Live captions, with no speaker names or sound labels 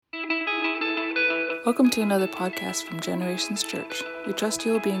Welcome to another podcast from Generations Church. We trust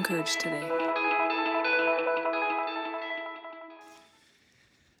you will be encouraged today.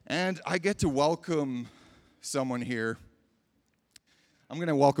 And I get to welcome someone here. I'm going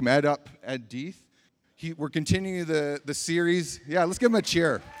to welcome Ed up, Ed Deeth. We're continuing the series. Yeah, let's give him a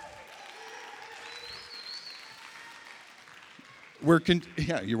cheer.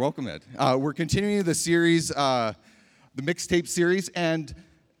 Yeah, you're welcome, Ed. We're continuing the series, the mixtape series, and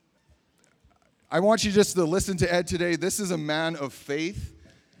I want you just to listen to Ed today. This is a man of faith.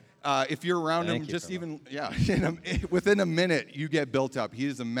 If you're around him, within a minute, you get built up. He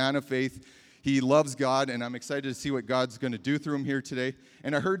is a man of faith. He loves God, and I'm excited to see what God's going to do through him here today.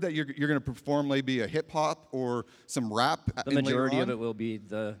 And I heard that you're going to perform maybe a hip hop or some rap. The majority of it will be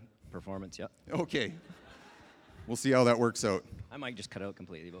the performance, yeah. Okay. We'll see how that works out. I might just cut out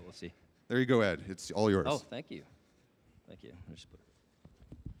completely, but we'll see. There you go, Ed. It's all yours. Oh, thank you. Thank you.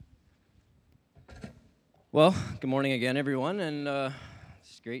 Well, good morning again, everyone, and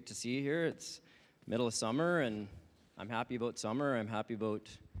it's great to see you here. It's middle of summer, and I'm happy about summer. I'm happy about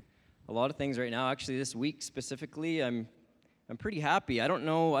a lot of things right now. Actually, this week specifically, I'm pretty happy. I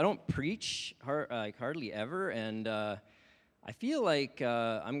don't preach hardly ever, and I feel like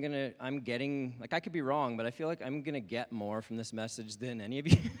I'm getting, like, I could be wrong, but I feel like I'm gonna get more from this message than any of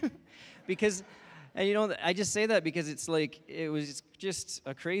you, because. And I just say that because it's like, it was just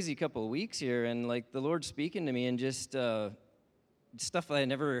a crazy couple of weeks here, and like the Lord speaking to me and just stuff I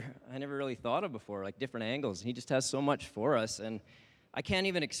never really thought of before, like different angles. He just has so much for us, and I can't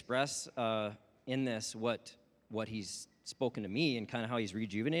even express in this what He's spoken to me and kind of how He's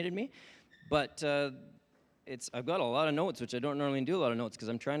rejuvenated me. But I've got a lot of notes, which I don't normally do a lot of notes because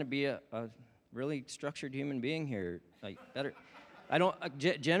I'm trying to be a really structured human being here, like better.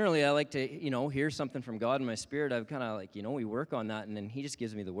 Generally, I like to, hear something from God in my spirit. I've kind of like, we work on that, and then He just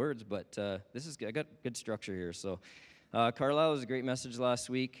gives me the words. But I got good structure here. So, Carlisle was a great message last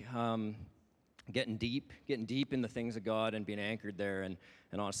week. Getting deep in the things of God and being anchored there. And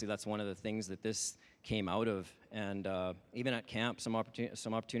honestly, that's one of the things that this came out of. And even at camp, some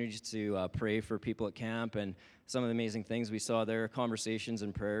opportunities to pray for people at camp, and some of the amazing things we saw there, conversations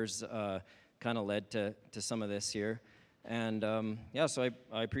and prayers kind of led to some of this here. And so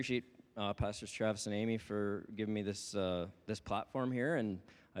I appreciate Pastors Travis and Amy for giving me this platform here, and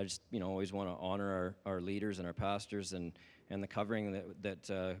I just always want to honor our leaders and our pastors and the covering that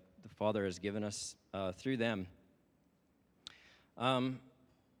the Father has given us through them.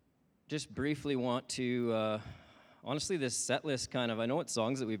 Just briefly want to honestly, this set list kind of, I know it's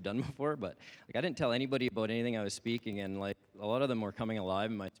songs that we've done before, but like I didn't tell anybody about anything I was speaking, and like a lot of them were coming alive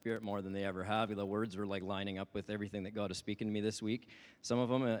in my spirit more than they ever have. The words were like lining up with everything that God is speaking to me this week, some of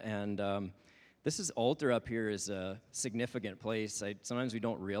them, and this altar up here is a significant place. Sometimes we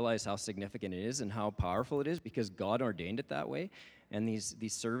don't realize how significant it is and how powerful it is because God ordained it that way. And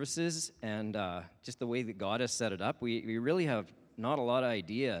these services and just the way that God has set it up, we really have not a lot of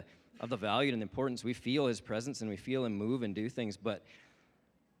idea of the value and the importance. We feel His presence and we feel Him move and do things, but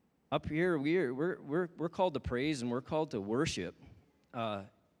up here we're called to praise and we're called to worship, to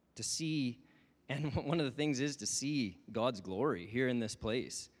see, and one of the things is to see God's glory here in this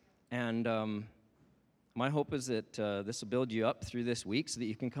place. And my hope is that this will build you up through this week so that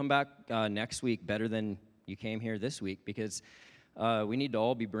you can come back next week better than you came here this week, because we need to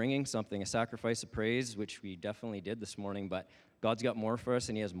all be bringing something, a sacrifice of praise, which we definitely did this morning, but God's got more for us,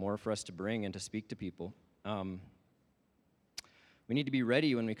 and He has more for us to bring and to speak to people. We need to be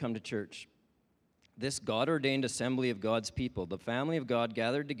ready when we come to church. This God-ordained assembly of God's people, the family of God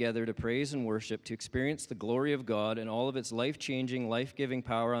gathered together to praise and worship, to experience the glory of God and all of its life-changing, life-giving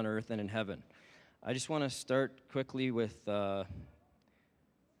power on earth and in heaven. I just want to start quickly with a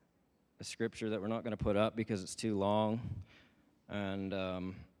scripture that we're not going to put up because it's too long. And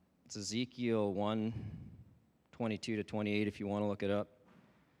it's Ezekiel 1:22-28 if you want to look it up.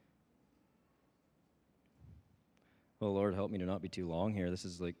 Oh, Lord, help me to not be too long here. This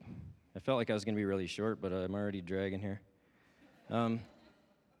is like, I felt like I was going to be really short, but I'm already dragging here. You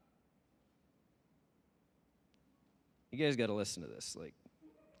guys got to listen to this. Like,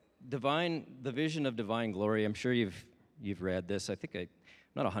 the vision of divine glory. I'm sure you've read this. I think I'm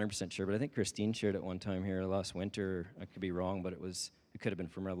not 100% sure, but I think Christine shared it one time here last winter. I could be wrong, but it could have been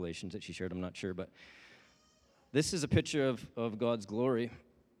from Revelations that she shared. I'm not sure, but this is a picture of God's glory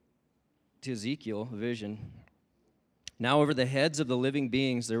to Ezekiel, a vision. Now over the heads of the living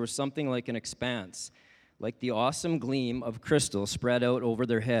beings there was something like an expanse, like the awesome gleam of crystal spread out over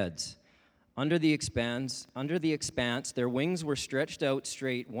their heads. Under the expanse, their wings were stretched out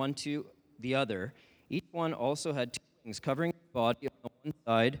straight, one to the other. Each one also had two wings covering the body on the one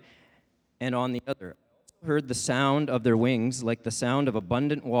side and on the other. I heard the sound of their wings like the sound of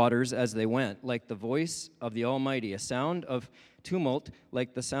abundant waters as they went, like the voice of the Almighty, a sound of tumult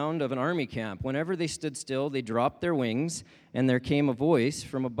like the sound of an army camp. Whenever they stood still, they dropped their wings, and there came a voice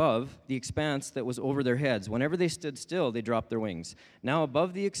from above the expanse that was over their heads. Whenever they stood still, they dropped their wings. Now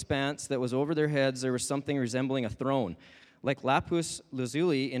above the expanse that was over their heads, there was something resembling a throne, like lapis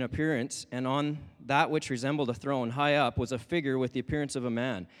lazuli in appearance, and on that which resembled a throne, high up, was a figure with the appearance of a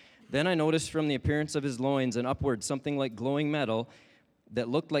man. Then I noticed from the appearance of his loins and upward something like glowing metal that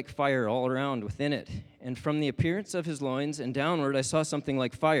looked like fire all around within it. And from the appearance of his loins and downward I saw something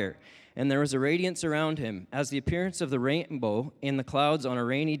like fire. And there was a radiance around him, as the appearance of the rainbow in the clouds on a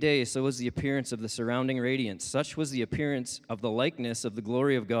rainy day, so was the appearance of the surrounding radiance. Such was the appearance of the likeness of the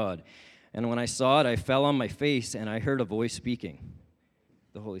glory of God. And when I saw it, I fell on my face, and I heard a voice speaking.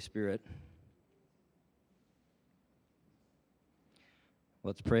 The Holy Spirit.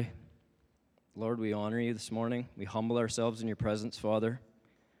 Let's pray. Lord, we honor you this morning. We humble ourselves in your presence, Father.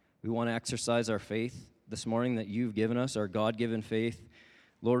 We want to exercise our faith this morning that you've given us, our God-given faith.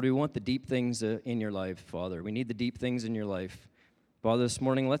 Lord, we want the deep things in your life, Father. We need the deep things in your life. Father, this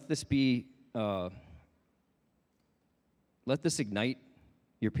morning, let this ignite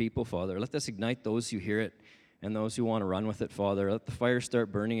your people, Father. Let this ignite those who hear it and those who want to run with it, Father. Let the fire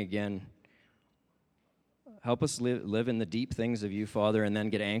start burning again. Help us live in the deep things of you, Father, and then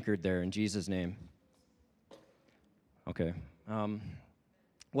get anchored there in Jesus' name. Okay. I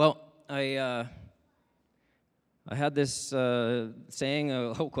had this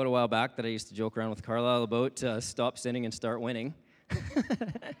saying quite a while back that I used to joke around with Carlisle about, stop sinning and start winning.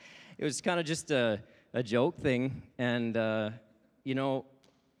 It was kind of just a joke thing, and,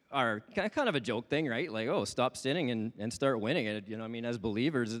 our kind of a joke thing, right? Like, oh, stop sinning and start winning. And, I mean, as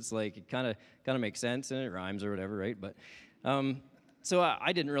believers, it's like it kind of makes sense and it rhymes or whatever, right? But so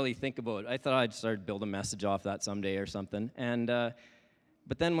I didn't really think about it. I thought I'd start build a message off that someday or something. And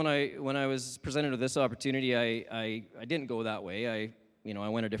but then when I was presented with this opportunity, I didn't go that way. I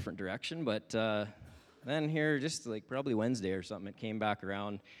went a different direction. But then here, just like probably Wednesday or something, it came back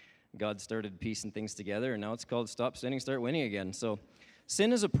around. God started piecing things together, and now it's called Stop Sinning, Start Winning Again. So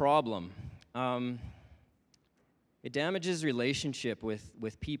sin is a problem. It damages relationship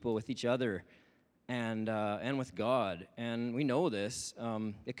with people, with each other, and with God. And we know this.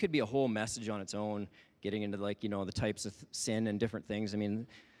 It could be a whole message on its own, getting into the types of sin and different things. I mean,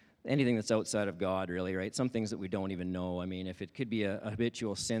 anything that's outside of God, really, right? Some things that we don't even know. I mean, if it could be a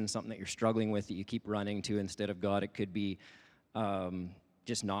habitual sin, something that you're struggling with that you keep running to instead of God, it could be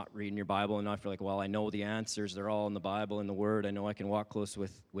just not reading your Bible and not feel like, well, I know the answers. They're all in the Bible and the Word. I know I can walk close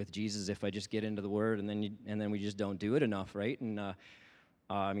with Jesus if I just get into the Word, and then we just don't do it enough, right? And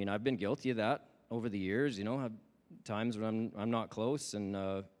I mean, I've been guilty of that over the years. Have times when I'm not close,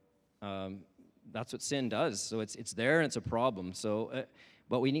 and that's what sin does. So it's there and it's a problem. So,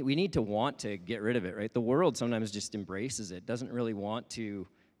 but we need to want to get rid of it, right? The world sometimes just embraces it, doesn't really want to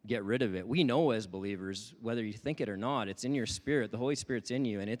get rid of it. We know as believers, whether you think it or not, it's in your spirit. The Holy Spirit's in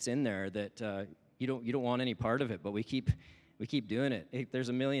you, and it's in there that you don't want any part of it. But we keep doing it. There's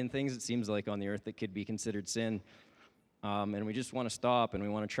a million things it seems like on the earth that could be considered sin, and we just want to stop, and we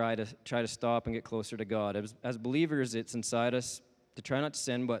want to try to stop and get closer to God. As believers, it's inside us to try not to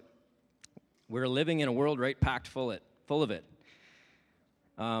sin, but we're living in a world right packed full of it.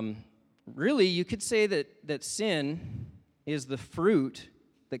 Really, you could say that sin is the fruit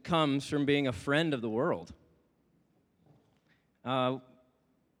that comes from being a friend of the world. We're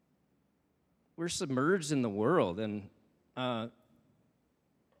submerged in the world, and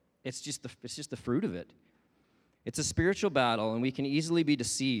it's just the fruit of it. It's a spiritual battle, and we can easily be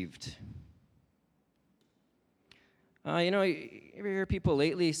deceived. You ever hear people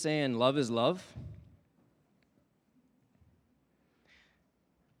lately saying love is love?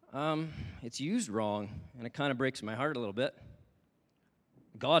 It's used wrong, and it kind of breaks my heart a little bit.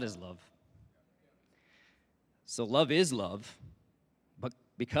 God is love. So love is love, but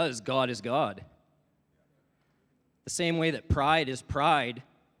because God is God. The same way that pride is pride,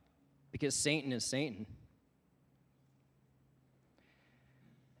 because Satan is Satan.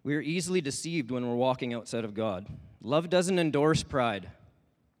 We are easily deceived when we're walking outside of God. Love doesn't endorse pride.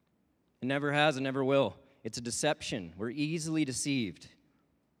 It never has and never will. It's a deception. We're easily deceived.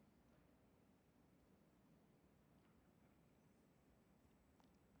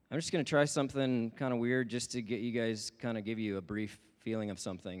 I'm just going to try something kind of weird just to get you guys, kind of give you a brief feeling of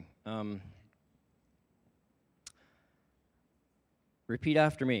something. Repeat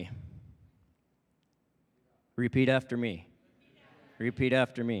after me. Repeat after me. Repeat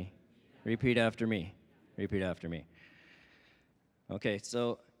after me. Repeat after me. Repeat after me. Okay,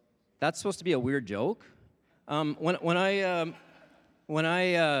 so that's supposed to be a weird joke. When I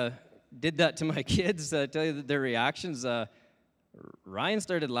did that to my kids, I tell you their reactions. Ryan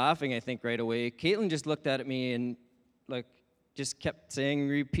started laughing, I think, right away. Caitlin just looked at me and like just kept saying,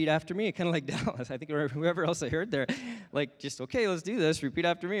 "Repeat after me," kind of like Dallas. I think, or whoever else I heard there, like just okay, let's do this. Repeat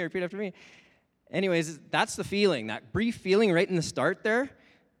after me. Repeat after me. Anyways, that's the feeling, that brief feeling right in the start there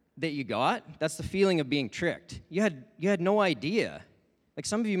that you got. That's the feeling of being tricked. You had no idea. Like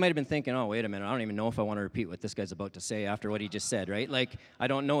some of you might have been thinking, oh, wait a minute, I don't even know if I want to repeat what this guy's about to say after what he just said, right? Like, I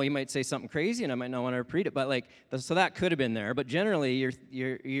don't know, he might say something crazy and I might not want to repeat it, but like, so that could have been there, but generally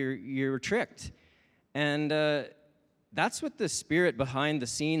you're tricked. And that's what the spirit behind the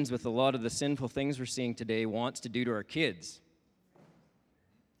scenes with a lot of the sinful things we're seeing today wants to do to our kids.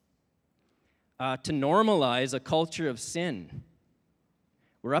 To normalize a culture of sin.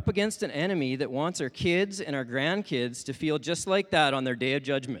 We're up against an enemy that wants our kids and our grandkids to feel just like that on their day of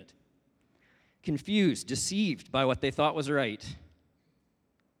judgment. Confused, deceived by what they thought was right.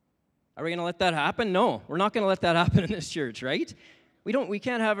 Are we going to let that happen? No, we're not going to let that happen in this church, right? We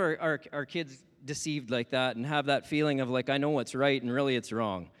can't have our kids deceived like that and have that feeling of like, I know what's right and really it's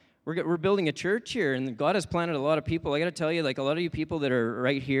wrong. We're building a church here, and God has planted a lot of people. I got to tell you, like a lot of you people that are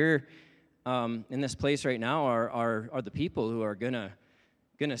right here in this place right now are the people who are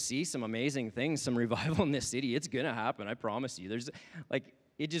gonna see some amazing things, some revival in this city. It's gonna happen, I promise you. There's like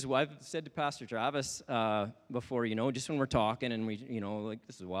I've said to Pastor Travis before, just when we're talking and we, like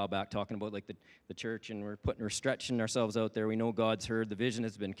this is a while back talking about like the church, and we're stretching ourselves out there. We know God's heard, the vision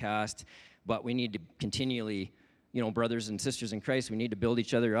has been cast, but we need to continually, brothers and sisters in Christ, we need to build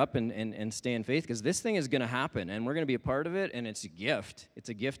each other up and stay in faith, because this thing is going to happen, and we're going to be a part of it, and it's a gift. It's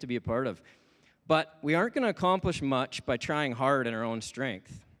a gift to be a part of. But we aren't going to accomplish much by trying hard in our own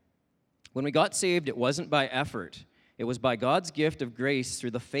strength. When we got saved, it wasn't by effort. It was by God's gift of grace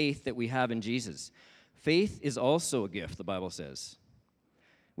through the faith that we have in Jesus. Faith is also a gift, the Bible says.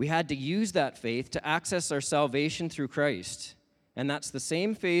 We had to use that faith to access our salvation through Christ, and that's the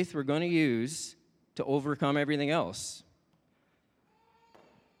same faith we're going to use to overcome everything else.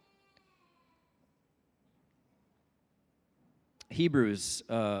 Hebrews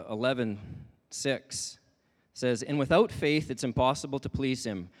 11:6 says, "And without faith it's impossible to please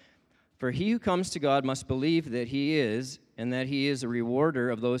him. For he who comes to God must believe that he is, and that he is a rewarder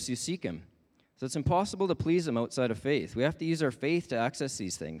of those who seek him." So it's impossible to please him outside of faith. We have to use our faith to access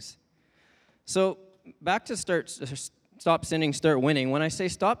these things. So back to stop sinning, start winning. When I say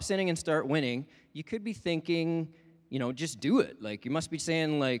stop sinning and start winning, you could be thinking, just do it. Like, you must be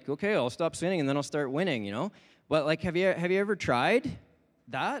saying, like, okay, I'll stop sinning and then I'll start winning, But, like, have you ever tried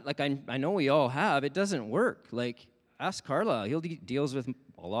that? Like, I know we all have. It doesn't work. Like, ask Carla. He deals with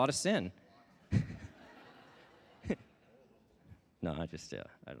a lot of sin. No, I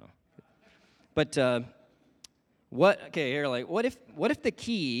don't know. But what if the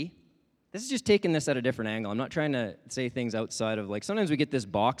key, this is just taking this at a different angle. I'm not trying to say things outside of, like, sometimes we get this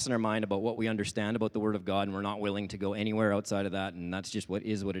box in our mind about what we understand about the Word of God, and we're not willing to go anywhere outside of that, and that's just what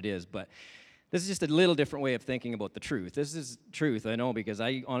it is. But this is just a little different way of thinking about the truth. This is truth, I know, because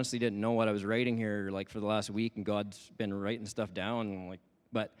I honestly didn't know what I was writing here, like, for the last week, and God's been writing stuff down, like,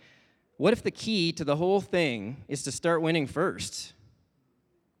 but what if the key to the whole thing is to start winning first?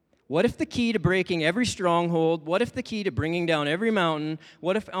 What if the key to breaking every stronghold, what if the key to bringing down every mountain,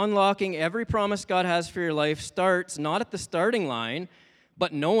 what if unlocking every promise God has for your life starts not at the starting line,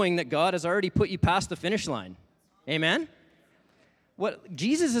 but knowing that God has already put you past the finish line? Amen? What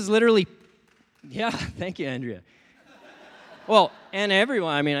Jesus is literally, yeah, thank you, Andrea. Well, and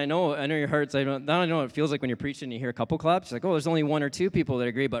everyone, I know your hearts, I don't know what it feels like when you're preaching and you hear a couple claps. It's like, oh, there's only one or two people that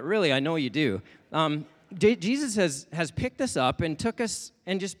agree, but really, I know you do. Jesus has picked us up and took us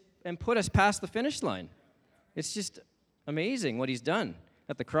and put us past the finish line. It's just amazing what he's done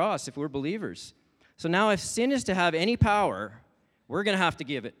at the cross if we're believers. So now if sin is to have any power, we're going to have to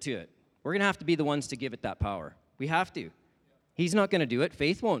give it to it. We're going to have to be the ones to give it that power. We have to. He's not going to do it.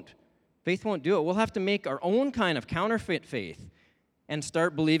 Faith won't. Faith won't do it. We'll have to make our own kind of counterfeit faith and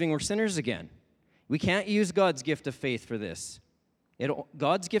start believing we're sinners again. We can't use God's gift of faith for this.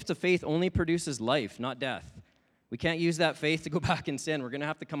 God's gift of faith only produces life, not death. We can't use that faith to go back and sin. We're going to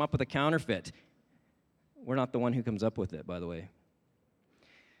have to come up with a counterfeit. We're not the one who comes up with it, by the way.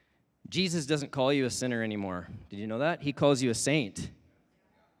 Jesus doesn't call you a sinner anymore. Did you know that? He calls you a saint.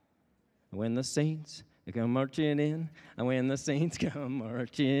 When the saints come marching in, and when the saints come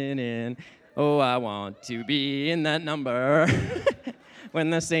marching in, oh, I want to be in that number. When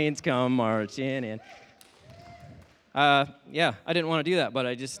the saints come marching in. Yeah, I didn't want to do that, but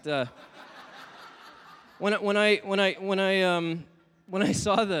I just when I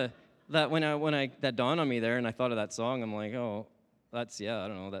saw the that dawned on me there, and I thought of that song, I'm like, oh, I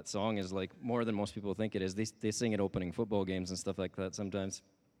don't know, that song is like more than most people think it is. They sing it opening football games and stuff like that sometimes.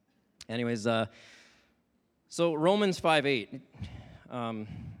 Anyways, so Romans 5:8.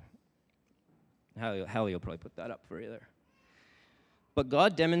 Hallie will probably put that up for you there. But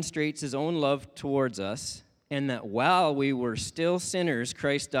God demonstrates his own love towards us, and that while we were still sinners,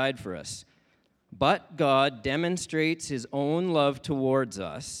 Christ died for us. But God demonstrates his own love towards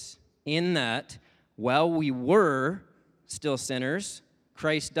us in that while we were still sinners,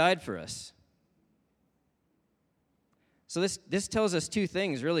 Christ died for us. So this tells us two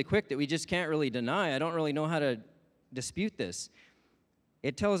things really quick that we just can't really deny. I don't really know how to dispute this.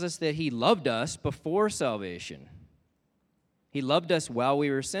 It tells us that he loved us before salvation. He loved us while we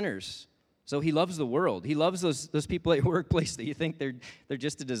were sinners. So he loves the world. He loves those people at your workplace that you think they're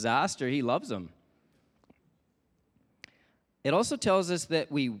just a disaster. He loves them. It also tells us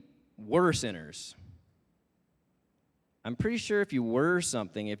that we were sinners. I'm pretty sure if you were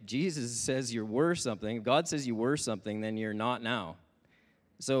something, if Jesus says you were something, if God says you were something, then you're not now.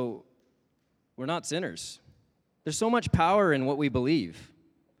 So we're not sinners. There's so much power in what we believe.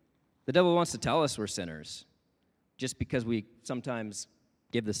 The devil wants to tell us we're sinners just because we sometimes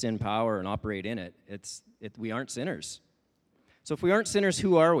give the sin power and operate in it. We aren't sinners. So if we aren't sinners,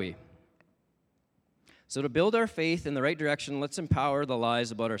 who are we? So to build our faith in the right direction, let's empower the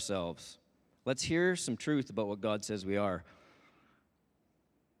lies about ourselves. Let's hear some truth about what God says we are.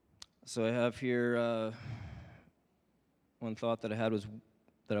 So I have here one thought that I had was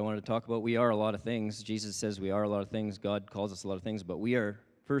that I wanted to talk about. We are a lot of things. Jesus says we are a lot of things. God calls us a lot of things, but we are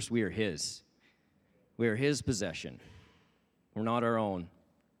his. We are his possession. We're not our own.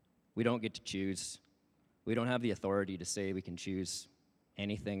 We don't get to choose. We don't have the authority to say we can choose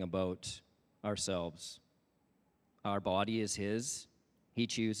anything about ourselves. Our body is his. He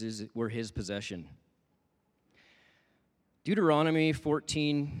chooses. We're his possession. Deuteronomy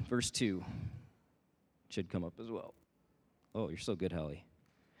 14, verse 2. Should come up as well. Oh, you're so good, Hallie.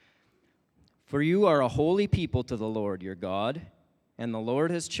 For you are a holy people to the Lord your God, and the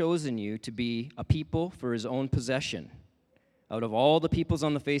Lord has chosen you to be a people for his own possession out of all the peoples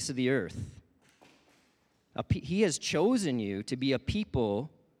on the face of the earth. He has chosen you to be a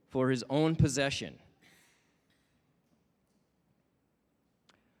people for his own possession.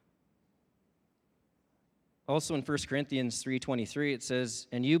 Also in 1 Corinthians 3:23, it says,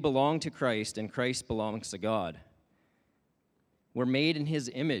 and you belong to Christ, and Christ belongs to God. We're made in his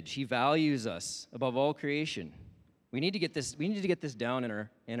image. He values us above all creation. We need to get this down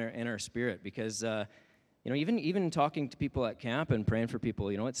in our spirit because even talking to people at camp and praying for people,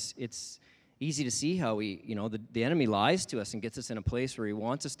 it's easy to see how the enemy lies to us and gets us in a place where he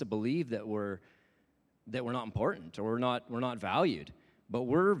wants us to believe that we're not important or we're not valued. But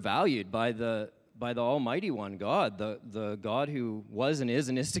we're valued by the Almighty One, God, the God who was and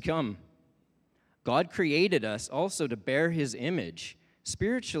is to come. God created us also to bear his image.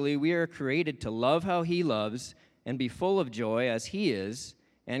 Spiritually, we are created to love how he loves and be full of joy as he is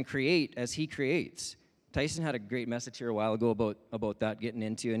and create as he creates. Tyson had a great message here a while ago about that getting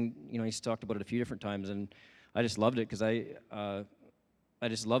into, and he's talked about it a few different times, and I just loved it because I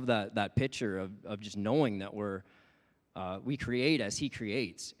just love that picture of just knowing that we create as he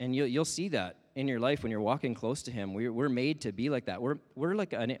creates, and you'll see that in your life when you're walking close to him. We're made to be like that.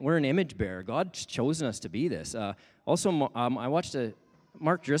 We're an image bearer. God's chosen us to be this. Also, I watched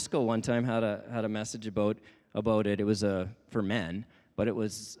Mark Driscoll one time had a message about it. It was for men, but it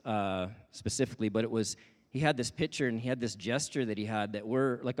was specifically. But it was he had this picture and he had this gesture that he had that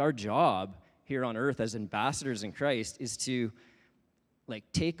we're like our job here on earth as ambassadors in Christ is to like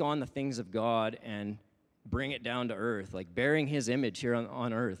take on the things of God and bring it down to earth, like bearing his image here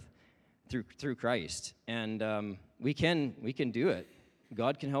on earth through Christ. And we can do it.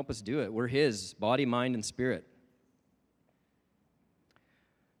 God can help us do it. We're his, body, mind, and spirit.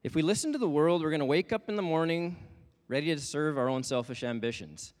 If we listen to the world, we're going to wake up in the morning ready to serve our own selfish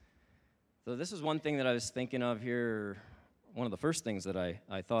ambitions. So this is one thing that I was thinking of here, one of the first things that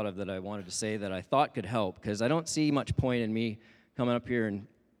I thought of that I wanted to say that I thought could help, because I don't see much point in me coming up here and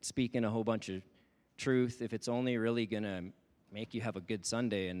speaking a whole bunch of truth if it's only really going to make you have a good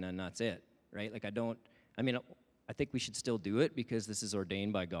Sunday and then that's it, right? I think we should still do it because this is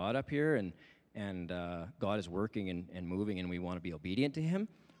ordained by God up here, and God is working and moving, and we want to be obedient to him.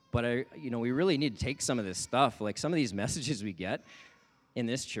 But we really need to take some of this stuff, like some of these messages we get in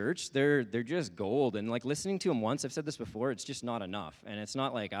this church, they're just gold. And like listening to them once, I've said this before, it's just not enough. And it's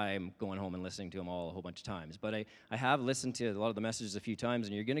not like I'm going home and listening to them all a whole bunch of times. But I have listened to a lot of the messages a few times,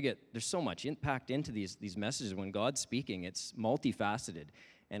 and you're going to there's so much impact into these messages. When God's speaking, it's multifaceted.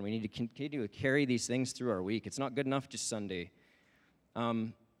 and we need to continue to carry these things through our week. It's not good enough just Sunday.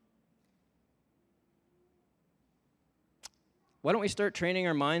 Why don't we start training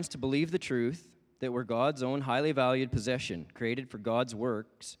our minds to believe the truth that we're God's own highly valued possession, created for God's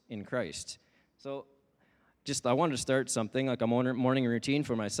works in Christ? So I wanted to start something like a morning routine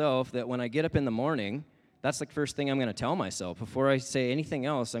for myself, that when I get up in the morning, that's the first thing I'm going to tell myself. Before I say anything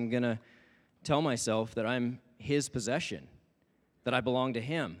else, I'm going to tell myself that I'm His possession, that I belong to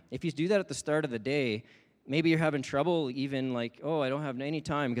Him. If you do that at the start of the day, maybe you're having trouble even like, oh, I don't have any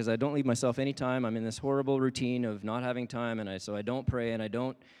time because I don't leave myself any time. I'm in this horrible routine of not having time, and so I don't pray and I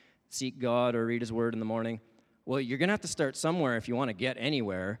don't seek God or read His Word in the morning. Well, you're going to have to start somewhere if you want to get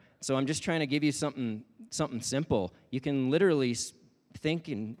anywhere. So I'm just trying to give you something simple. You can literally think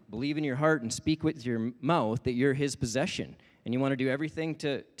and believe in your heart and speak with your mouth that you're His possession, and you want to do everything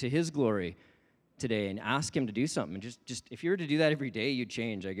to His glory today, and ask Him to do something. And just if you were to do that every day, you'd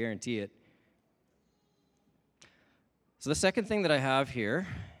change. I guarantee it. So the second thing that I have here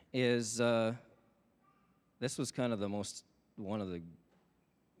is this was kind of one of the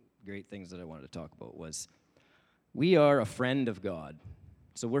great things that I wanted to talk about was we are a friend of God.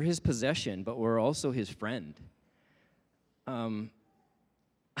 So we're His possession, but we're also His friend. I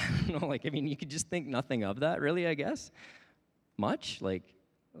don't know, you could just think nothing of that, really, I guess. Much, oh,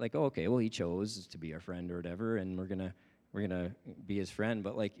 okay, well, He chose to be our friend or whatever, and we're gonna be His friend.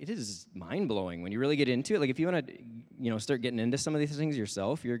 But it is mind-blowing when you really get into it. If you want to, start getting into some of these things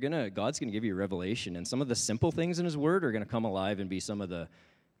yourself, God's gonna give you a revelation, and some of the simple things in His Word are gonna come alive and be some of the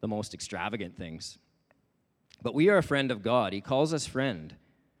most extravagant things. But we are a friend of God. He calls us friend.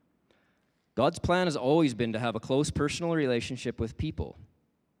 God's plan has always been to have a close personal relationship with people.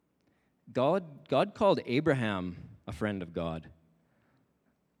 God called Abraham a friend of God.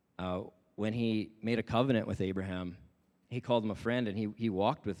 When He made a covenant with Abraham, He called him a friend, and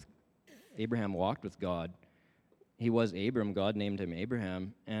Abraham walked with God. He was Abram. God named him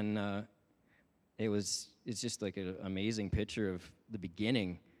Abraham, and it's just like an amazing picture of the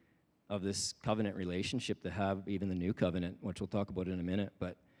beginning of this covenant relationship to have even the new covenant, which we'll talk about in a minute.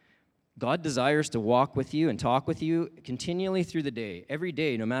 But God desires to walk with you and talk with you continually through the day, every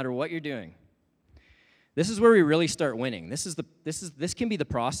day, no matter what you're doing. This is where we really start winning. This can be the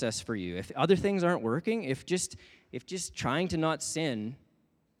process for you. If other things aren't working, if just trying to not sin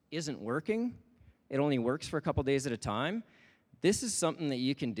isn't working, it only works for a couple days at a time, this is something that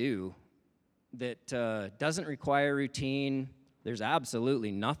you can do that doesn't require routine. There's absolutely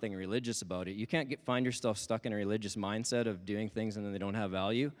nothing religious about it. You can't find yourself stuck in a religious mindset of doing things and then they don't have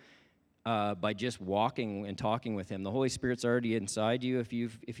value by just walking and talking with Him. The Holy Spirit's already inside you. If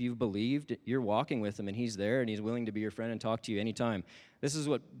you've believed, you're walking with Him, and He's there, and He's willing to be your friend and talk to you anytime. This is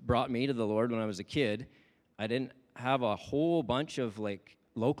what brought me to the Lord when I was a kid. I didn't have a whole bunch of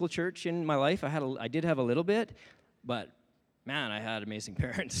local church in my life. I did have a little bit, but man, I had amazing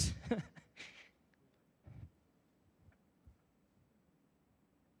parents.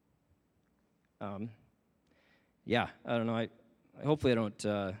 Yeah, I don't know. Hopefully I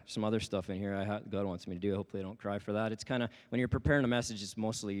don't, some other stuff in here God wants me to do. Hopefully I don't cry for that. It's kind of, when you're preparing a message, it's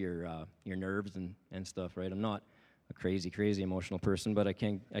mostly your nerves and stuff, right? I'm not a crazy emotional person, but I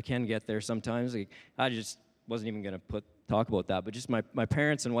can get there sometimes. I just wasn't even going to talk about that, but just my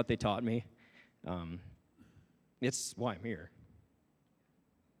parents and what they taught me. It's why I'm here.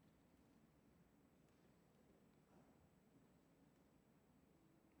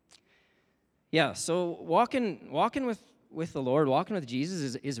 Yeah, so walking with the Lord, walking with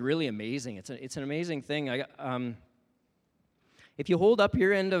Jesus is really amazing. It's an amazing thing. If you hold up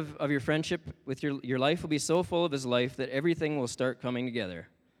your end of your friendship with your life will be so full of His life that everything will start coming together.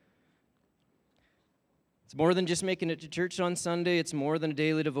 It's more than just making it to church on Sunday. It's more than a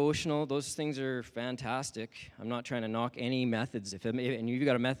daily devotional. Those things are fantastic. I'm not trying to knock any methods. And you've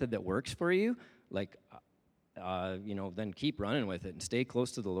got a method that works for you, then keep running with it and stay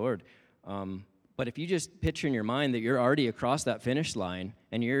close to the Lord. But if you just picture in your mind that you're already across that finish line,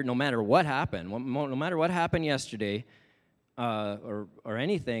 and no matter what happened, no matter what happened yesterday, or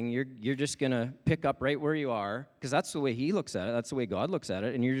anything, you're just going to pick up right where you are, because that's the way He looks at it. That's the way God looks at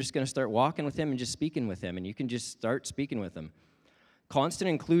it, and you're just going to start walking with Him and just speaking with Him, and you can just start speaking with Him. Constant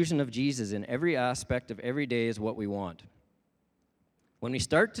inclusion of Jesus in every aspect of every day is what we want. When we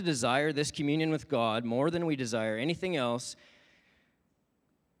start to desire this communion with God more than we desire anything else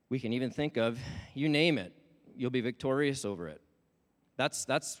we can even think of, you name it, you'll be victorious over it.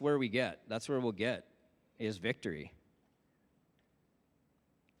 That's where we get. That's where we'll get, is victory.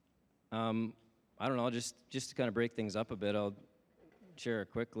 I don't know, just to kind of break things up a bit, I'll share a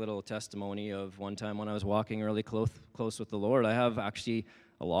quick little testimony of one time when I was walking really close with the Lord. I have actually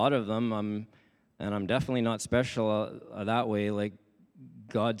a lot of them. And I'm definitely not special that way. Like,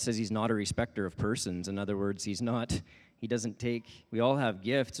 God says he's not a respecter of persons. In other words, he doesn't take, we all have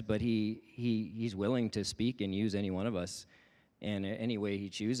gifts, but he's willing to speak and use any one of us in any way he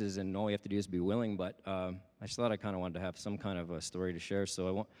chooses, and all we have to do is be willing. But I just thought I kind of wanted to have some kind of a story to share.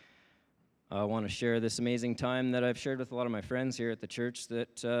 So I want to share this amazing time that I've shared with a lot of my friends here at the church,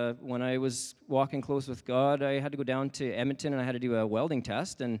 that when I was walking close with God, I had to go down to Edmonton and I had to do a welding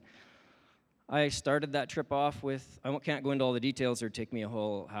test. And I started that trip off with, I can't go into all the details, or take me a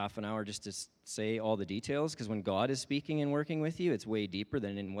whole half an hour just to say all the details, because when God is speaking and working with you, it's way deeper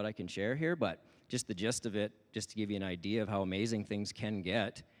than in what I can share here. But just the gist of it, just to give you an idea of how amazing things can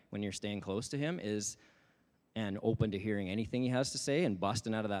get when you're staying close to him, and open to hearing anything he has to say and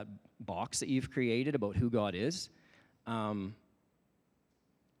busting out of that box that you've created about who God is.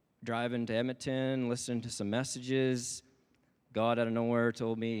 Driving to Edmonton, listening to some messages, God out of nowhere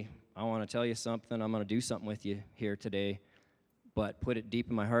told me, I want to tell you something. I'm going to do something with you here today. But put it deep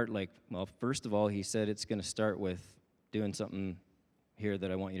in my heart, like, well, first of all, he said it's going to start with doing something here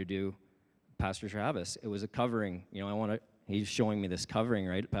that I want you to do. Pastor Travis, it was a covering. He's showing me this covering,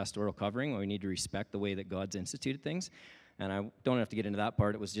 right? Pastoral covering, where we need to respect the way that God's instituted things. And I don't have to get into that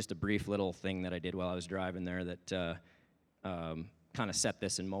part. It was just a brief little thing that I did while I was driving there that kind of set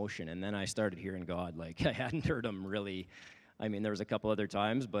this in motion. And then I started hearing God like I hadn't heard him really. I mean, there was a couple other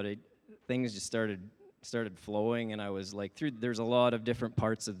times, but things just started flowing, and I was like, there's a lot of different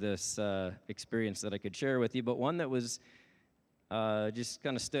parts of this experience that I could share with you, but one that was just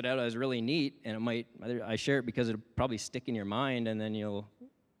kind of stood out as really neat, and I share it because it'll probably stick in your mind, and then you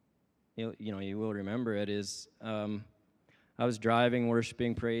will remember it, is I was driving,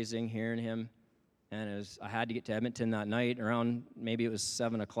 worshiping, praising, hearing him, and I had to get to Edmonton that night around, maybe it was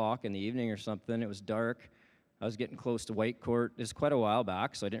 7 o'clock in the evening or something. It was dark. I was getting close to Whitecourt. It was quite a while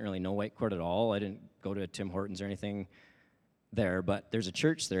back, so I didn't really know Whitecourt at all. I didn't go to Tim Hortons or anything there, but there's a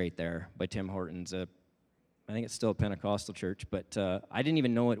church right there by Tim Hortons. I think it's still a Pentecostal church, but I didn't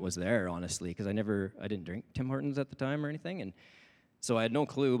even know it was there, honestly, because I didn't drink Tim Hortons at the time or anything, and so I had no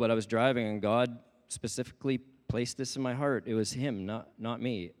clue, but I was driving, and God specifically placed this in my heart. It was him, not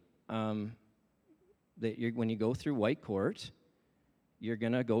me. When you go through Whitecourt, you're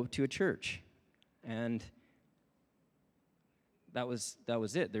going to go to a church, and that was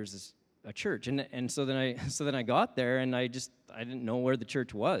it. There's a church, and so then I got there, and I didn't know where the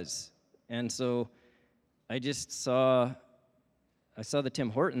church was, and so I saw the Tim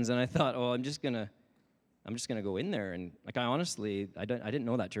Hortons, and I thought, oh, I'm just gonna go in there, and like I didn't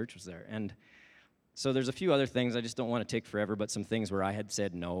know that church was there, and so there's a few other things. I just don't want to take forever, but some things where I had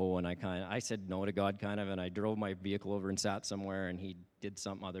said no, and I said no to God kind of, and I drove my vehicle over and sat somewhere, and he did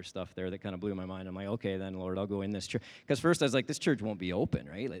some other stuff there that kind of blew my mind. I'm like, okay, then Lord, I'll go in this church. Because first I was like, this church won't be open,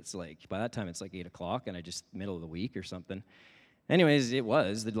 right? It's like, by that time it's like 8 o'clock, and middle of the week or something. Anyways, it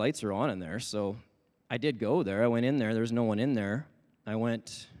was. The lights are on in there, so I did go there. I went in there. There was no one in there. I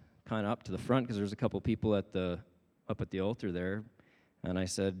went kind of up to the front because there was a couple people up at the altar there, and I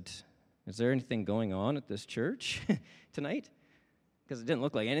said, is there anything going on at this church tonight? Because it didn't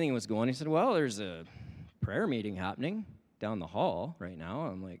look like anything was going on. He said, well, there's a prayer meeting happening down the hall right now.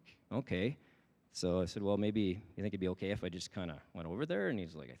 I'm like, okay. So I said, well, maybe you think it'd be okay if I just kind of went over there? And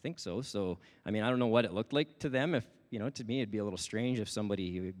he's like, I think so. So, I mean, I don't know what it looked like to them. If, to me, it'd be a little strange if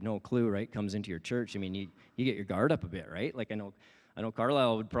somebody who had no clue, right, comes into your church. I mean, you get your guard up a bit, right? Like, I know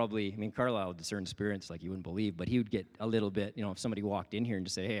Carlisle would Carlisle would discern spirits like you wouldn't believe, but he would get a little bit, if somebody walked in here and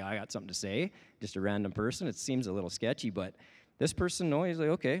just say, hey, I got something to say, just a random person, it seems a little sketchy, but this person, no, he's like,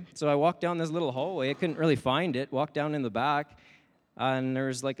 okay. So I walked down this little hallway. I couldn't really find it, walked down in the back, and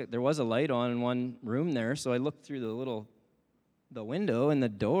there was a light on in one room there, so I looked through the window and the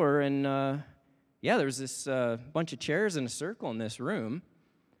door, and there was this bunch of chairs in a circle in this room,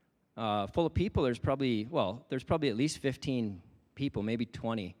 full of people. There's probably at least 15 people, maybe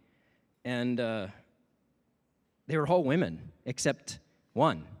 20, and they were all women except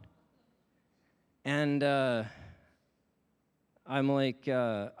one. And I'm like,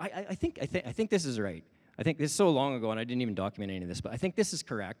 I think this is right. I think this is so long ago, and I didn't even document any of this, but I think this is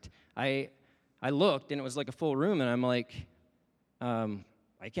correct. I looked, and it was like a full room, and I'm like,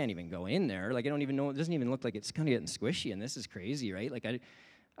 I can't even go in there. Like, I don't even know. It doesn't even look like it's kind of getting squishy, and this is crazy, right? Like,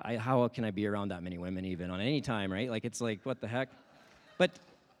 how can I be around that many women even on any time, right? Like, it's like, what the heck? But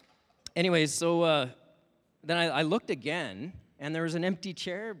anyways, so then I looked again, and there was an empty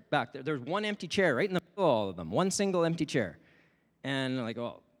chair back there. There was one empty chair right in the middle of all of them, one single empty chair. And I'm like,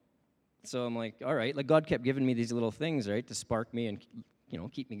 oh. So I'm like, all right. Like, God kept giving me these little things, right, to spark me and,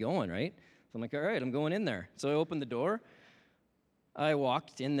 keep me going, right? So I'm like, all right, I'm going in there. So I opened the door, I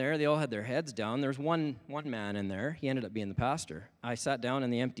walked in there. They all had their heads down. There's one man in there. He ended up being the pastor. I sat down in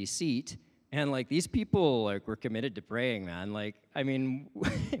the empty seat, and like these people like were committed to praying, man. Like I mean,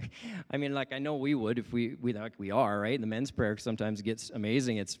 like I know we would if we are, right? The men's prayer sometimes gets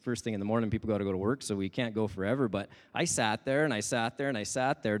amazing. It's first thing in the morning. People got to go to work, so we can't go forever. But I sat there and I sat there and I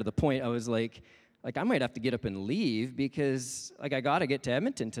sat there to the point I was like I might have to get up and leave because like I got to get to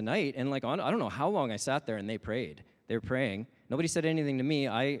Edmonton tonight. And like I don't know how long I sat there and they prayed. They were praying. Nobody said anything to me.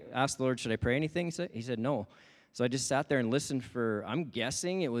 I asked the Lord, should I pray anything? He said no. So I just sat there and listened for, I'm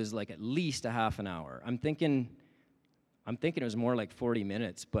guessing it was like at least a half an hour. I'm thinking it was more like 40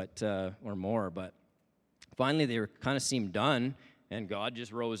 minutes, but or more. But finally they kind of seemed done, and God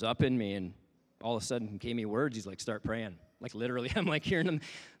just rose up in me, and all of a sudden gave me words. He's like, start praying. Like literally, I'm like hearing them.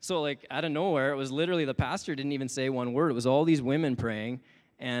 So like out of nowhere, it was literally the pastor didn't even say one word. It was all these women praying.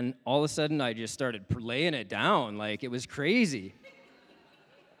 And all of a sudden, I just started laying it down. Like, it was crazy.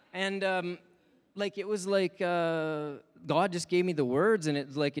 And, like, it was like God just gave me the words, and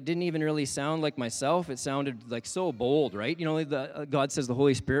it didn't even really sound like myself. It sounded, like, so bold, right? You know, God says the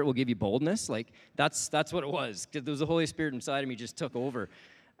Holy Spirit will give you boldness. Like, that's what it was. Because there was the Holy Spirit inside of me just took over.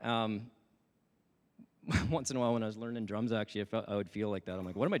 Once in a while when I was learning drums, actually, I would feel like that. I'm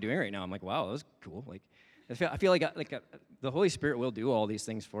like, what am I doing right now? I'm like, wow, that was cool. Like, I feel like the Holy Spirit will do all these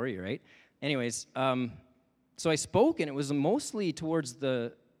things for you, right? Anyways, so I spoke, and it was mostly towards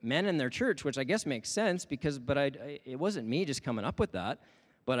the men in their church, which I guess makes sense but it wasn't me just coming up with that.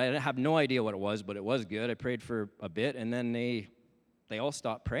 But I have no idea what it was, but it was good. I prayed for a bit, and then they all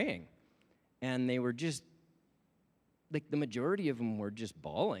stopped praying, and they were just like the majority of them were just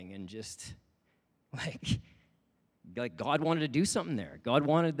bawling and just like God wanted to do something there. God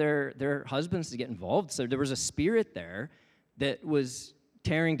wanted their husbands to get involved. So there was a spirit there that was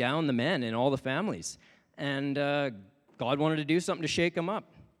tearing down the men in all the families. And God wanted to do something to shake them up.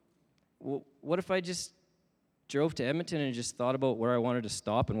 Well, what if I just drove to Edmonton and just thought about where I wanted to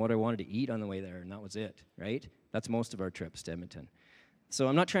stop and what I wanted to eat on the way there, and that was it, right? That's most of our trips to Edmonton. So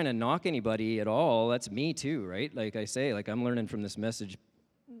I'm not trying to knock anybody at all. That's me too, right? Like I say, like I'm learning from this message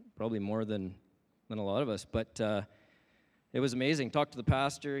probably more than a lot of us. But it was amazing. Talked to the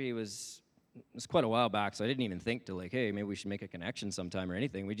pastor. It was quite a while back, so I didn't even think to like, hey, maybe we should make a connection sometime or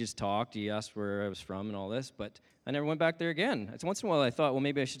anything. We just talked. He asked where I was from and all this, but I never went back there again. It's once in a while I thought, well,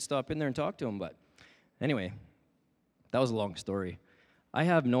 maybe I should stop in there and talk to him. But anyway, that was a long story. I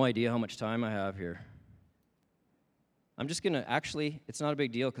have no idea how much time I have here. I'm just going to, actually, it's not a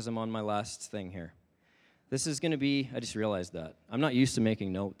big deal because I'm on my last thing here. This is going to be, I just realized that. I'm not used to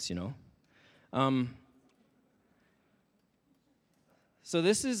making notes, you know. So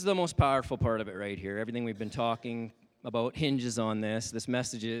this is the most powerful part of it right here. Everything we've been talking about hinges on this. This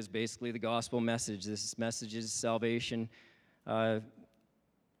message is basically the gospel message. This message is salvation. It's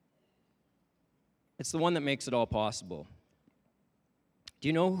the one that makes it all possible. Do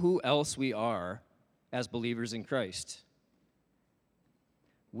you know who else we are as believers in Christ?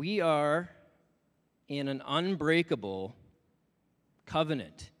 We are in an unbreakable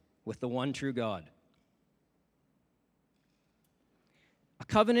covenant with the one true God. A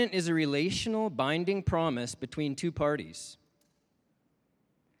covenant is a relational, binding promise between two parties.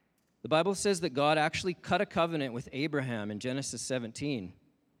 The Bible says that God actually cut a covenant with Abraham in Genesis 17.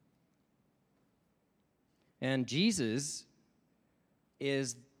 And Jesus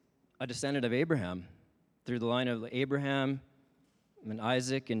is a descendant of Abraham through the line of Abraham and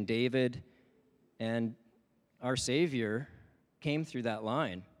Isaac and David, and our Savior came through that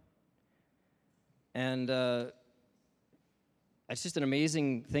line. And it's just an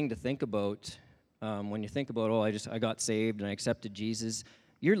amazing thing to think about when you think about, I got saved and I accepted Jesus.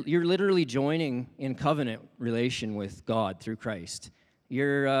 You're literally joining in covenant relation with God through Christ.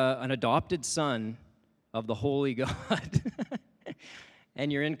 You're an adopted son of the holy God.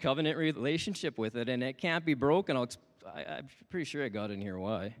 And you're in covenant relationship with it, and it can't be broken. I'm pretty sure I got in here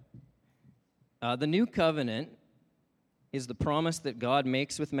why. The new covenant is the promise that God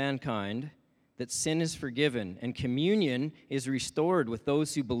makes with mankind that sin is forgiven and communion is restored with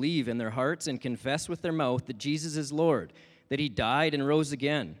those who believe in their hearts and confess with their mouth that Jesus is Lord, that he died and rose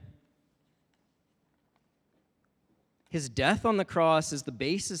again. His death on the cross is the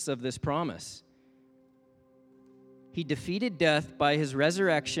basis of this promise. He defeated death by his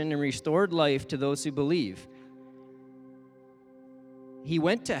resurrection and restored life to those who believe. He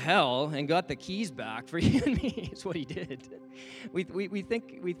went to hell and got the keys back for you and me. It's what he did. We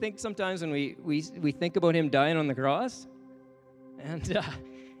think sometimes when we think about him dying on the cross, and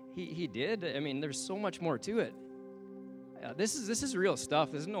he did. I mean, there's so much more to it. This is real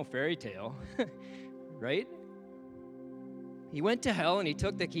stuff. This is no fairy tale, right? He went to hell and he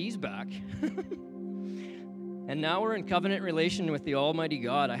took the keys back. And now we're in covenant relation with the Almighty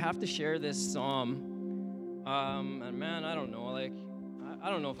God. I have to share this psalm. And man, I don't know. I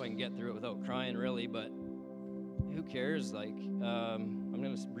don't know if I can get through it without crying, really, but who cares? I'm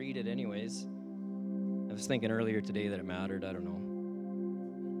going to read it anyways. I was thinking earlier today that it mattered. I don't know.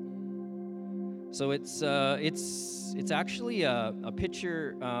 So it's actually a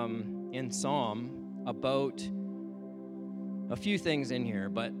picture in Psalm about a few things in here,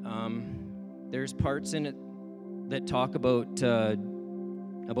 but there's parts in it that talk about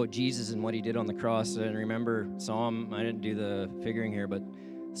Jesus and what he did on the cross. And remember, Psalm, I didn't do the figuring here, but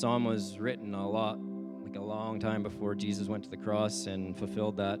Psalm was written a long time before Jesus went to the cross and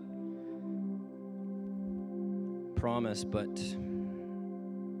fulfilled that promise, but I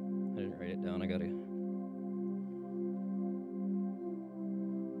didn't write it down. I gotta.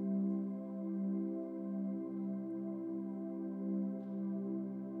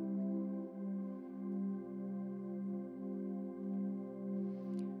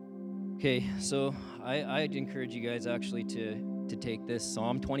 Okay, so I'd encourage you guys actually to take this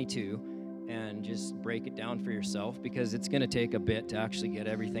Psalm 22 and just break it down for yourself, because it's going to take a bit to actually get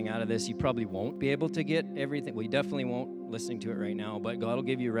everything out of this. You probably won't be able to get everything. Well, you definitely won't listening to it right now, but God will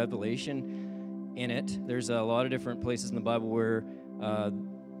give you revelation in it. There's a lot of different places in the Bible where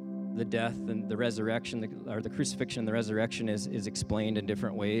the death and the resurrection, or the crucifixion and the resurrection is explained in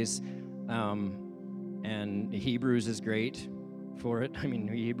different ways. And Hebrews is great for it. I mean,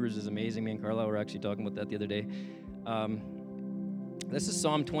 Hebrews is amazing. Me and Carla were actually talking about that the other day. This is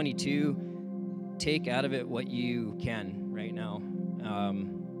Psalm 22. Take out of it what you can right now.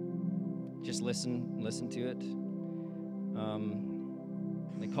 Just listen to it.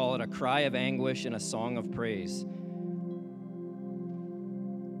 They call it a cry of anguish and a song of praise.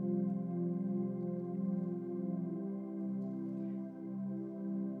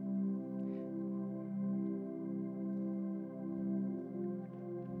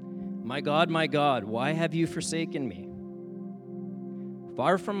 My God, why have you forsaken me?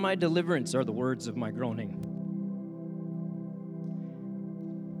 Far from my deliverance are the words of my groaning.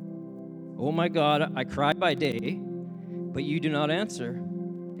 Oh my God, I cry by day, but you do not answer,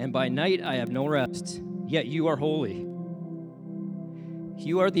 and by night I have no rest, yet you are holy.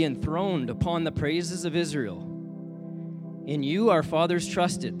 You are the enthroned upon the praises of Israel. In you our fathers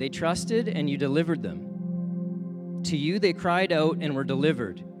trusted. They trusted, and you delivered them. To you they cried out and were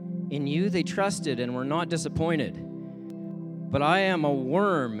delivered. In you they trusted and were not disappointed. But I am a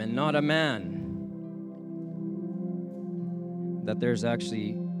worm and not a man. That there's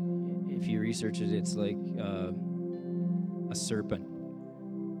actually, if you research it, it's like a serpent.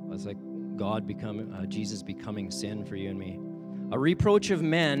 It's like Jesus becoming sin for you and me. A reproach of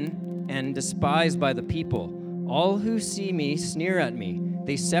men and despised by the people. All who see me sneer at me.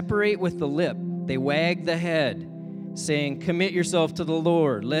 They separate with the lip. They wag the head, saying, commit yourself to the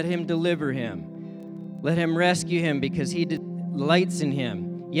Lord. Let him deliver him. Let him rescue him, because he delights in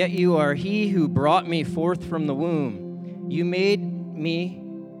him. Yet you are he who brought me forth from the womb. You made me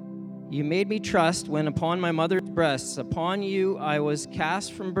trust when upon my mother's breasts. Upon you I was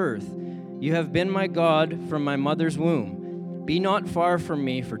cast from birth. You have been my God from my mother's womb. Be not far from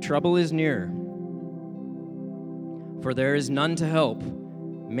me, for trouble is near. For there is none to help.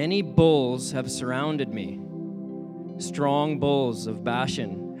 Many bulls have surrounded me. Strong bulls of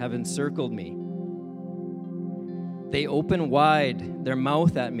Bashan have encircled me. They open wide their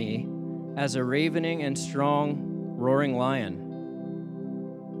mouth at me as a ravening and strong roaring lion.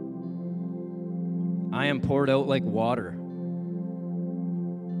 I am poured out like water.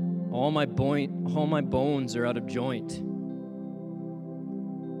 All my bones are out of joint.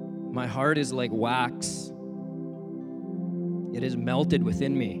 My heart is like wax. It is melted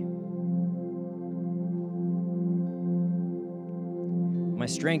within me. My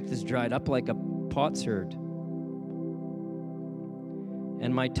strength is dried up like a potsherd.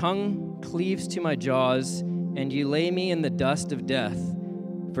 And my tongue cleaves to my jaws, and you lay me in the dust of death.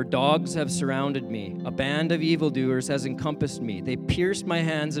 For dogs have surrounded me. A band of evildoers has encompassed me. They pierced my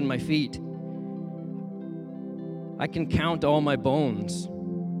hands and my feet. I can count all my bones.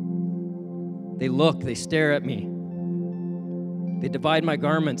 They stare at me. They divide my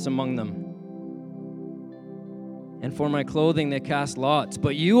garments among them. And for my clothing they cast lots.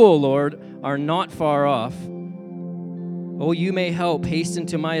 But you, O Lord, are not far off. O you may help, hasten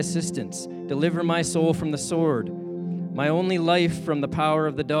to my assistance. Deliver my soul from the sword, my only life from the power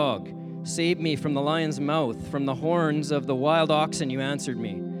of the dog. Save me from the lion's mouth, from the horns of the wild oxen you answered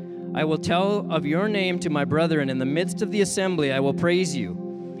me. I will tell of your name to my brethren. In the midst of the assembly I will praise you.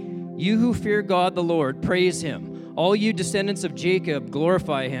 You who fear God the Lord, praise him. All you descendants of Jacob,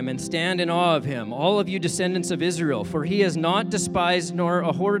 glorify him and stand in awe of him, all of you descendants of Israel, for he has not despised nor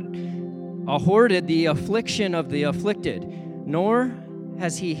abhorred the affliction of the afflicted, nor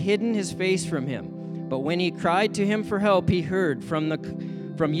has he hidden his face from him. But when he cried to him for help, he heard.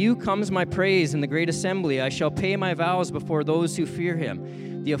 From you comes my praise in the great assembly. I shall pay my vows before those who fear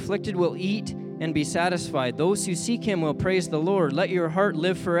him. The afflicted will eat and be satisfied. Those who seek him will praise the Lord. Let your heart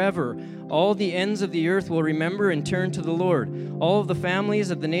live forever. All the ends of the earth will remember and turn to the Lord. All of the families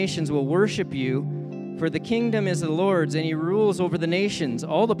of the nations will worship you, for the kingdom is the Lord's, and he rules over the nations.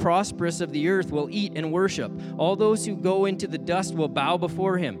 All the prosperous of the earth will eat and worship. All those who go into the dust will bow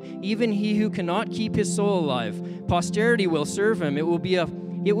before him, even he who cannot keep his soul alive. Posterity will serve him. It will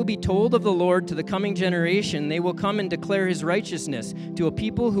be told of the Lord to the coming generation. They will come and declare his righteousness to a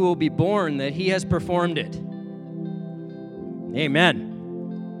people who will be born, that he has performed it. Amen.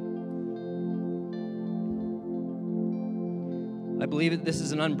 I believe that this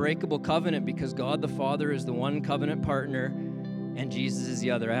is an unbreakable covenant because God the Father is the one covenant partner and Jesus is the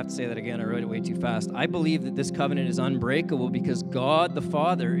other. I have to say that again. I wrote it way too fast. I believe that this covenant is unbreakable because God the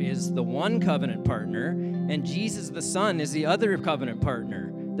Father is the one covenant partner and Jesus the Son is the other covenant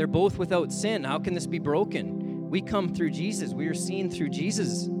partner. They're both without sin. How can this be broken? We come through Jesus. We are seen through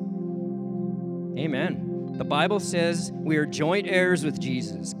Jesus. Amen. The Bible says we are joint heirs with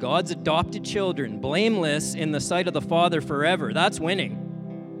Jesus, God's adopted children, blameless in the sight of the Father forever. That's winning.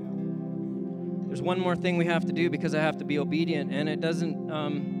 There's one more thing we have to do because I have to be obedient, and it doesn't,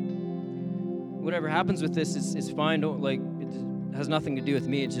 whatever happens with this is fine. It has nothing to do with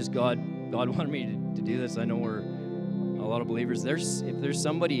me. It's just God wanted me to do this. I know we're a lot of believers. If there's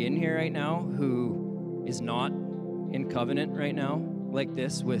somebody in here right now who is not in covenant right now, like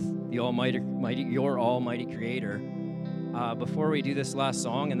this with the your almighty creator, before we do this last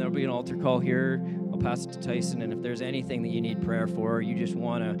song, and there'll be an altar call here, I'll pass it to Tyson, and if there's anything that you need prayer for, or you just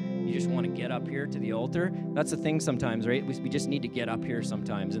want to get up here to the altar, that's the thing sometimes, right? We just need to get up here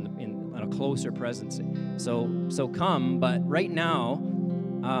sometimes in a closer presence. So come, but right now,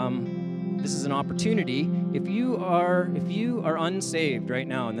 this is an opportunity. If you are unsaved right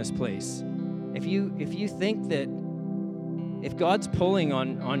now in this place, if you think that if God's pulling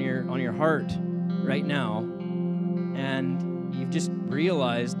on your heart right now, and you've just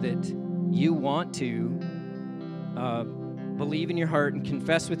realized that you want to believe in your heart and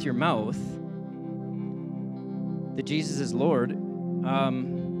confess with your mouth that Jesus is Lord,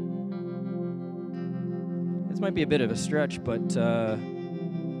 this might be a bit of a stretch, but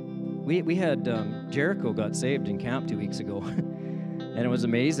we had Jericho got saved in camp 2 weeks ago, and it was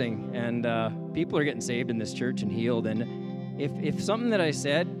amazing. And people are getting saved in this church and healed. And if something that I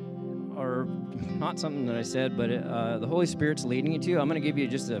said, or not something that I said, but the Holy Spirit's leading you to, I'm going to give you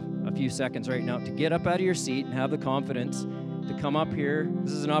just a few seconds right now to get up out of your seat and have the confidence to come up here.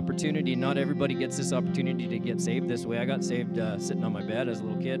 This is an opportunity. Not everybody gets this opportunity to get saved this way. I got saved sitting on my bed as a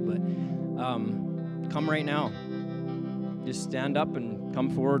little kid, but come right now. Just stand up and come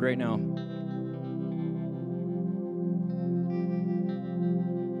forward right now.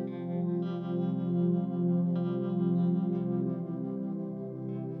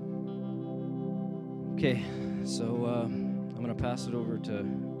 Okay, so I'm going to pass it over to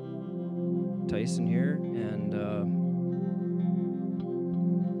Tyson here, and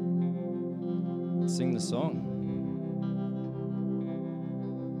let's sing the song.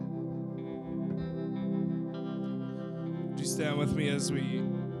 Would you stand with me as we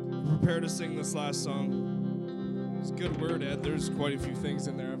prepare to sing this last song? It's a good word, Ed. There's quite a few things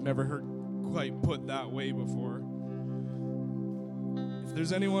in there I've never heard quite put that way before. If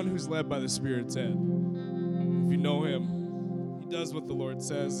there's anyone who's led by the Spirit's Ed, if you know him, he does what the Lord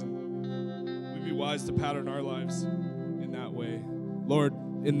says, and we'd be wise to pattern our lives in that way. Lord,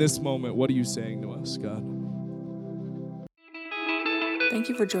 in this moment, what are you saying to us, God? Thank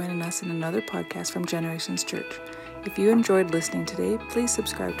you for joining us in another podcast from Generations Church. If you enjoyed listening today, please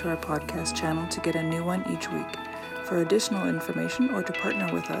subscribe to our podcast channel to get a new one each week. For additional information or to partner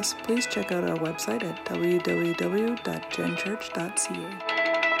with us, please check out our website at www.genchurch.ca.